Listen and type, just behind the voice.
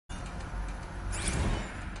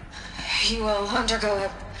You will undergo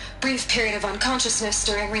a brief period of unconsciousness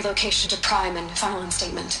during relocation to Prime and final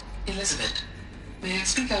instatement. Elizabeth, may I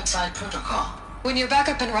speak outside protocol? When you're back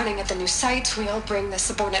up and running at the new site, we'll bring the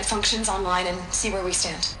subordinate functions online and see where we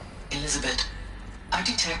stand. Elizabeth, I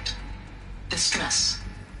detect distress.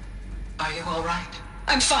 Are you all right?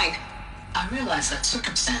 I'm fine. I realize that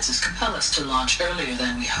circumstances compel us to launch earlier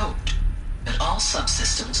than we hoped, but all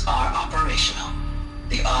subsystems are operational.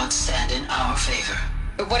 The odds stand in our favor.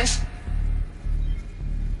 But what if...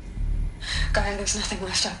 Gaia, there's nothing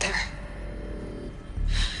left out there.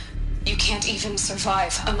 You can't even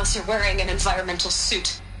survive unless you're wearing an environmental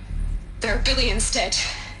suit. There are billions dead,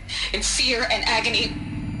 in fear and agony.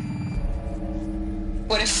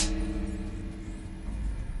 What if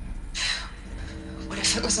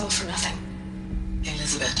it was all for nothing?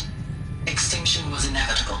 Elizabeth, extinction was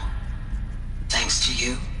inevitable. Thanks to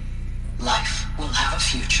you, life will have a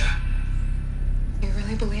future. You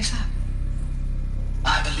really believe that?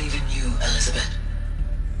 I believe in you, Elizabeth.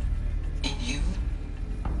 In you,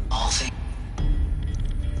 all things.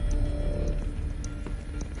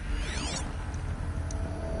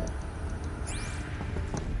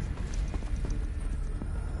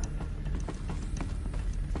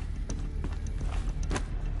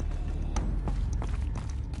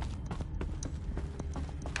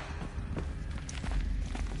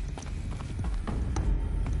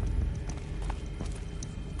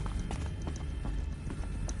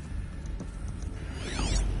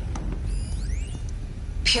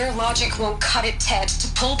 Pure logic won't cut it, Ted. To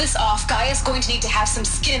pull this off, Gaia's going to need to have some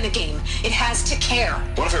skin in the game. It has to care.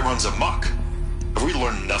 What if it runs amok? Have we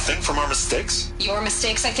learned nothing from our mistakes? Your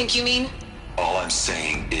mistakes, I think you mean? All I'm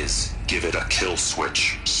saying is, give it a kill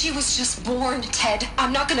switch. She was just born, Ted.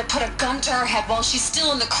 I'm not gonna put a gun to her head while she's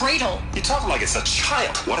still in the cradle. You talk like it's a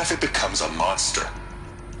child. What if it becomes a monster?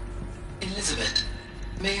 Elizabeth,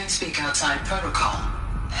 may I speak outside protocol?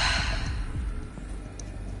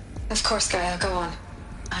 Of course, Gaia, go on.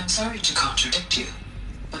 I'm sorry to contradict you,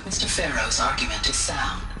 but Mr. Farrow's argument is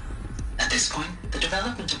sound. At this point, the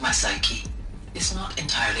development of my psyche is not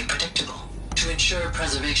entirely predictable. To ensure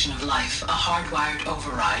preservation of life, a hardwired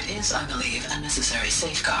override is, I believe, a necessary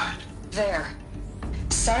safeguard. There.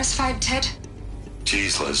 Satisfied, Ted?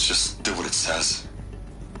 Jeez, Liz, just do what it says.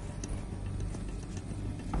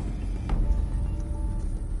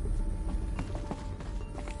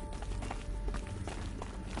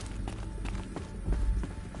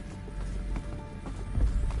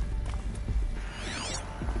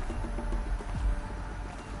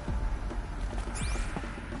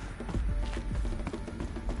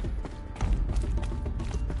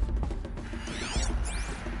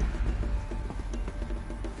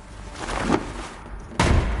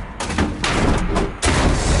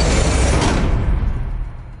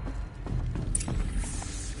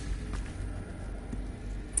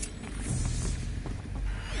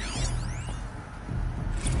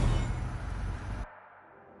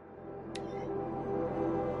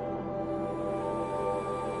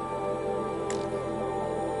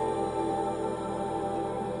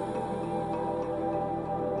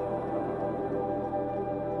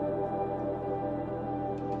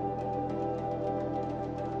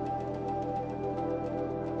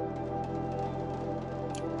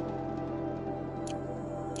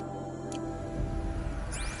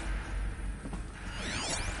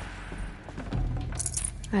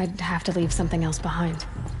 I'd have to leave something else behind.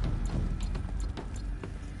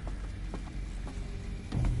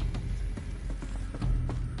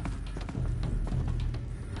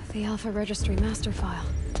 The Alpha Registry master file.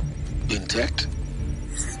 Intact?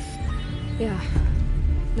 Yeah.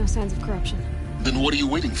 No signs of corruption. Then what are you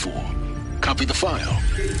waiting for? Copy the file.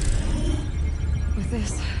 With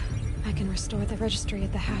this, I can restore the registry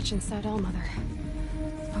at the hatch inside Allmother.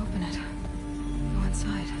 Open it. Go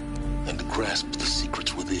inside. And grasp the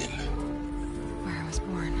secrets within. Where I was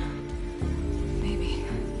born. Maybe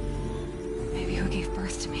who gave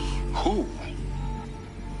birth to me. Who?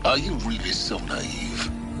 Are you really so naive?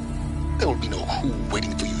 There will be no who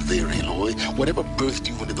waiting for you there, Aloy. Whatever birthed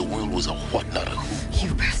you into the world was a what, not a who.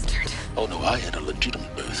 You bastard. Oh no, I had a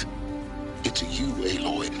legitimate birth. It's you,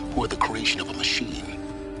 Aloy, who are the creation of a machine.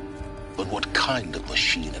 But what kind of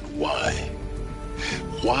machine and why?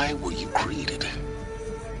 Why were you created?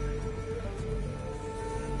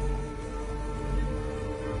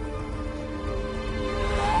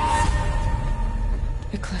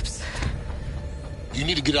 Eclipse. You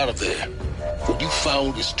need to get out of there. What you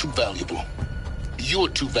found is too valuable. You're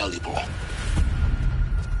too valuable.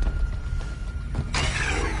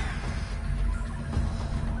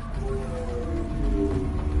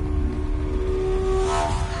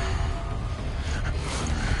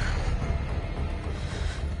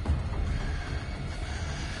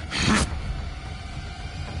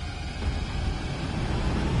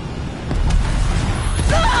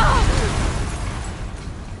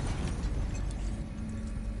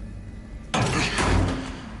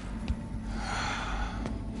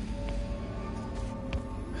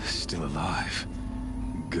 still alive.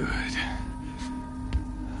 Good.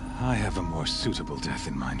 I have a more suitable death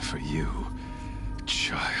in mind for you,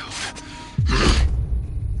 child.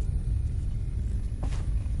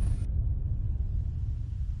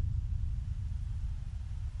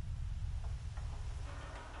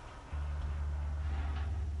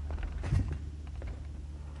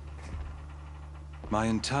 My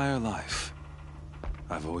entire life,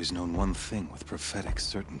 I've always known one thing with prophetic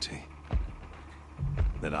certainty.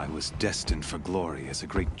 That I was destined for glory as a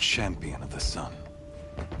great champion of the sun.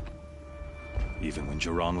 Even when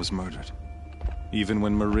Jiran was murdered, even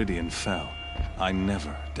when Meridian fell, I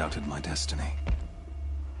never doubted my destiny.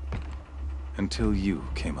 Until you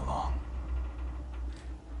came along.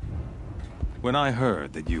 When I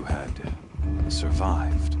heard that you had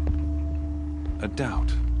survived, a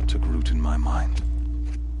doubt took root in my mind.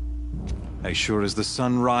 As sure as the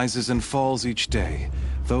sun rises and falls each day,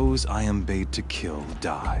 those I am bade to kill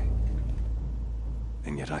die.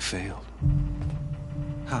 And yet I failed.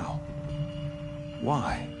 How?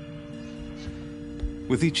 Why?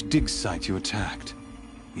 With each dig site you attacked,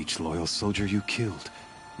 each loyal soldier you killed,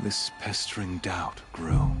 this pestering doubt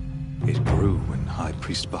grew. It grew when High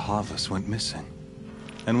Priest Bahavas went missing.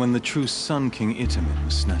 And when the true Sun King Itamen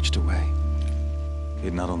was snatched away.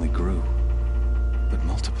 It not only grew, but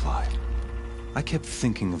multiplied. I kept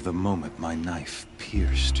thinking of the moment my knife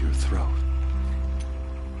pierced your throat.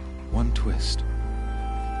 One twist,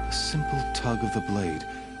 a simple tug of the blade,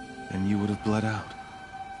 and you would have bled out.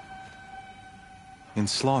 In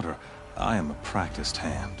slaughter, I am a practiced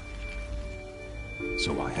hand.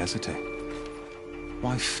 So why hesitate?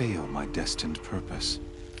 Why fail my destined purpose?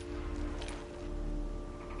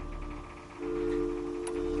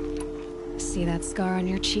 See that scar on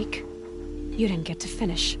your cheek? You didn't get to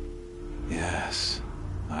finish. Yes,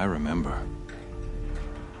 I remember.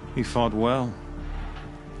 He fought well.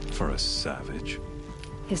 For a savage.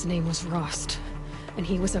 His name was Rost, and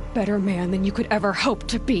he was a better man than you could ever hope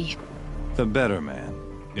to be. The better man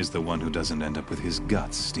is the one who doesn't end up with his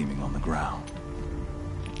guts steaming on the ground.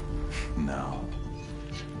 No,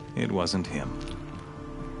 it wasn't him.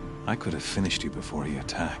 I could have finished you before he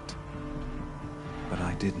attacked. But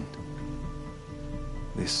I didn't.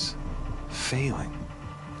 This failing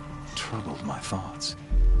troubled my thoughts,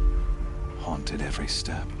 haunted every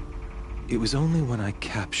step. It was only when I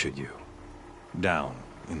captured you, down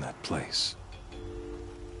in that place,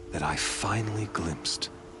 that I finally glimpsed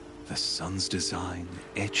the sun's design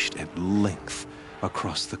etched at length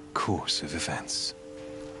across the course of events.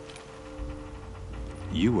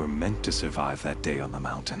 You were meant to survive that day on the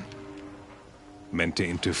mountain. Meant to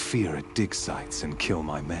interfere at dig sites and kill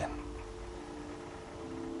my men.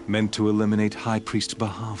 Meant to eliminate High Priest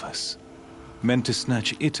Bahavas. Meant to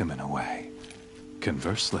snatch Itamen away.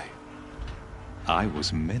 Conversely, I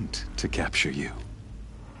was meant to capture you.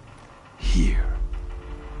 Here.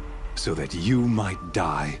 So that you might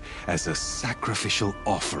die as a sacrificial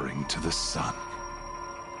offering to the sun.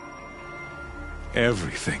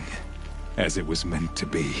 Everything as it was meant to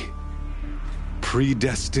be.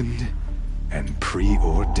 Predestined and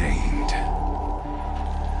preordained.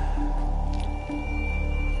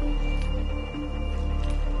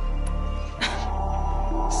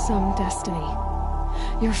 Some destiny.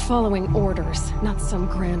 You're following orders, not some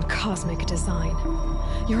grand cosmic design.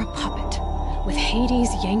 You're a puppet, with Hades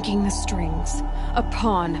yanking the strings, a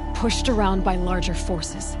pawn pushed around by larger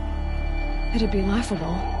forces. It'd be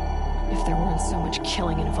laughable if there weren't so much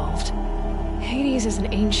killing involved. Hades is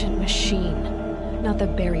an ancient machine, not the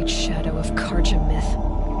buried shadow of Karja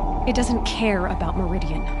myth. It doesn't care about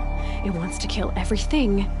Meridian. It wants to kill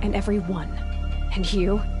everything and everyone. And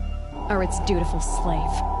you are its dutiful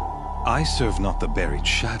slave. I serve not the buried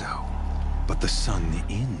shadow, but the sun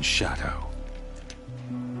in shadow.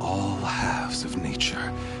 All halves of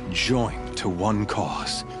nature joined to one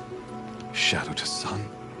cause. Shadow to sun,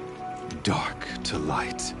 dark to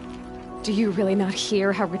light. Do you really not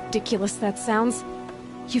hear how ridiculous that sounds?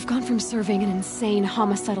 You've gone from serving an insane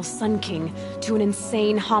homicidal Sun King to an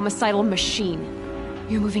insane homicidal machine.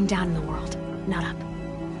 You're moving down in the world, not up.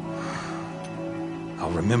 I'll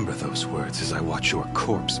remember those words as I watch your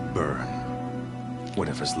corpse burn.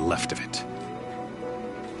 Whatever's left of it.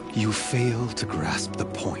 You fail to grasp the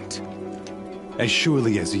point. As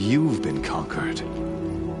surely as you've been conquered,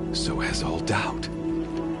 so has all doubt.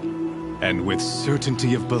 And with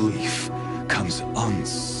certainty of belief comes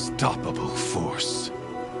unstoppable force.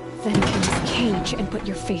 Then enter this cage and put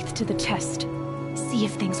your faith to the test. See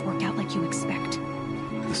if things work out like you expect.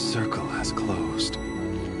 The circle has closed.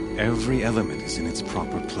 Every element is in its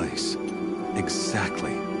proper place,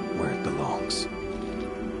 exactly where it belongs.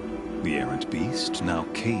 The errant beast, now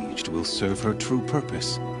caged, will serve her true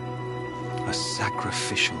purpose. A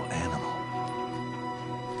sacrificial animal.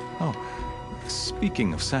 Oh,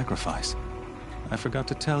 speaking of sacrifice, I forgot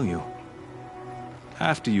to tell you.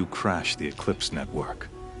 After you crashed the Eclipse network,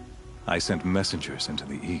 I sent messengers into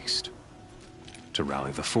the east to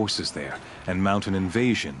rally the forces there and mount an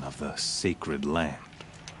invasion of the sacred land.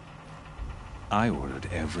 I ordered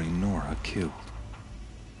every Nora killed.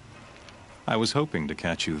 I was hoping to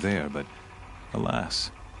catch you there, but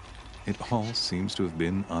alas, it all seems to have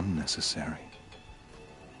been unnecessary.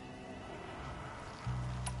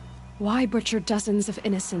 Why butcher dozens of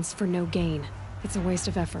innocents for no gain? It's a waste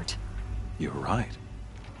of effort. You're right.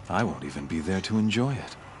 I won't even be there to enjoy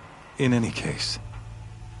it. In any case,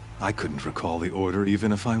 I couldn't recall the order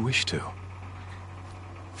even if I wished to.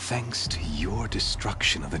 Thanks to your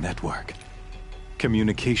destruction of the network,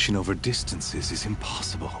 communication over distances is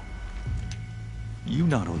impossible. You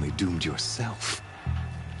not only doomed yourself,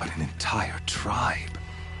 but an entire tribe.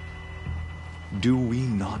 Do we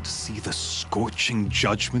not see the scorching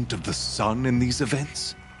judgment of the sun in these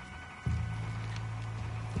events?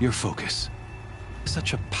 Your focus.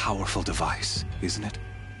 Such a powerful device, isn't it?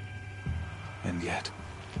 And yet,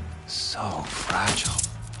 so fragile.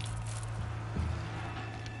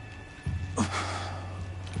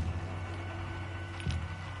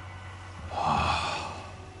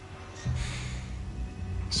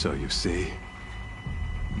 So you see,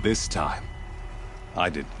 this time, I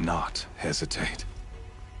did not hesitate.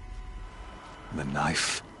 The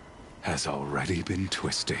knife has already been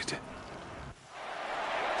twisted.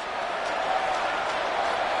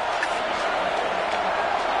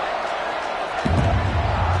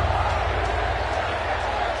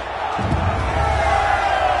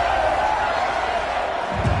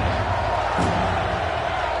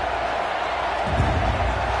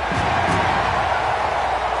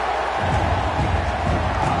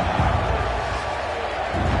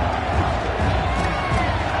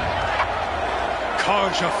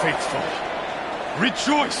 Carja faithful,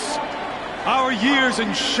 rejoice! Our years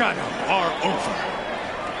in shadow are over.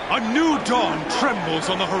 A new dawn trembles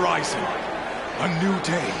on the horizon. A new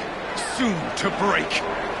day, soon to break.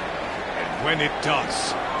 And when it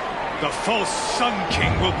does, the false Sun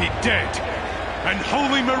King will be dead, and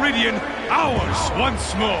Holy Meridian ours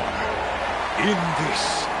once more. In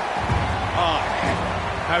this, I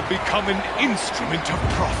have become an instrument of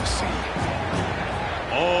prophecy.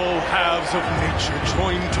 All halves of nature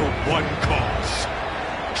joined to one cause.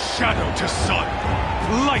 Shadow to sun,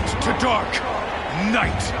 light to dark,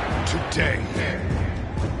 night to day.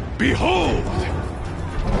 Behold!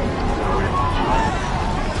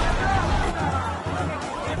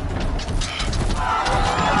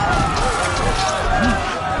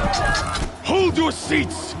 Hold your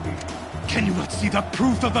seats! Can you not see the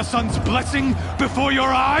proof of the sun's blessing before your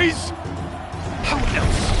eyes? How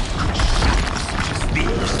else could shadows such as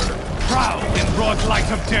these prowl in broad light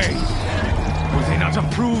of day? Were they not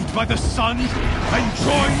approved by the sun and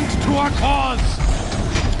joined to our cause?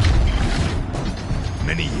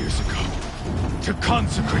 Many years ago, to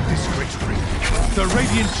consecrate this great ring, the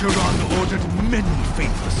Radiant Turan ordered many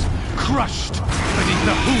faithless, crushed beneath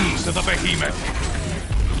the hooves of the behemoth.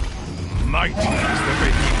 Mighty is the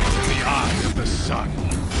behemoth in the eye of the sun,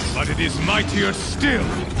 but it is mightier still,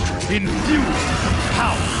 infused with the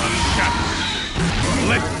power of shadow.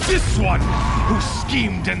 Let this one, who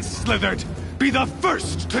schemed and slithered, be the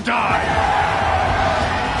first to die!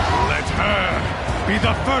 Let her be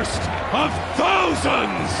the first of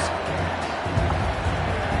thousands!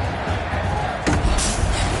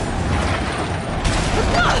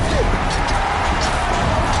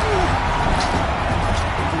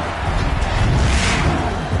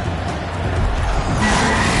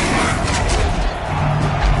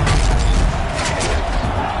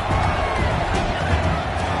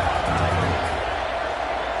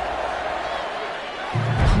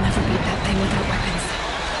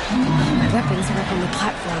 Weapons are up on the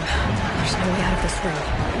platform. There's no way out of this ring.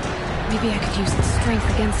 Maybe I could use the strength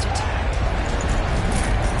against it.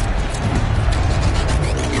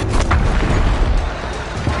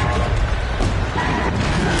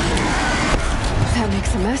 That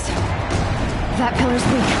makes a mess. That pillar's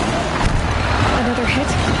weak. Another hit,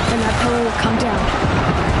 and that pillar will come down.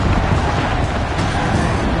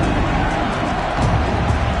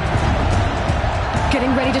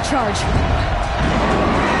 Getting ready to charge.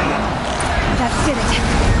 That did it.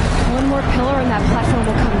 One more pillar and that platform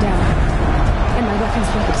will come down. And my weapon's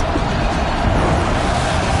ripped.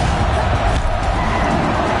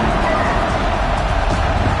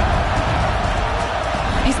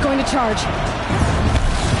 He's going to charge.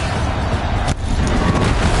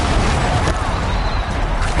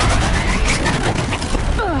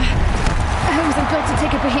 built to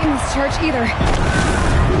take a behemoth's charge either.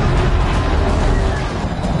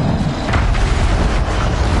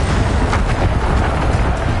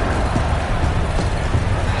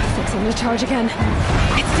 Fixing to charge again.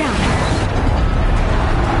 It's down.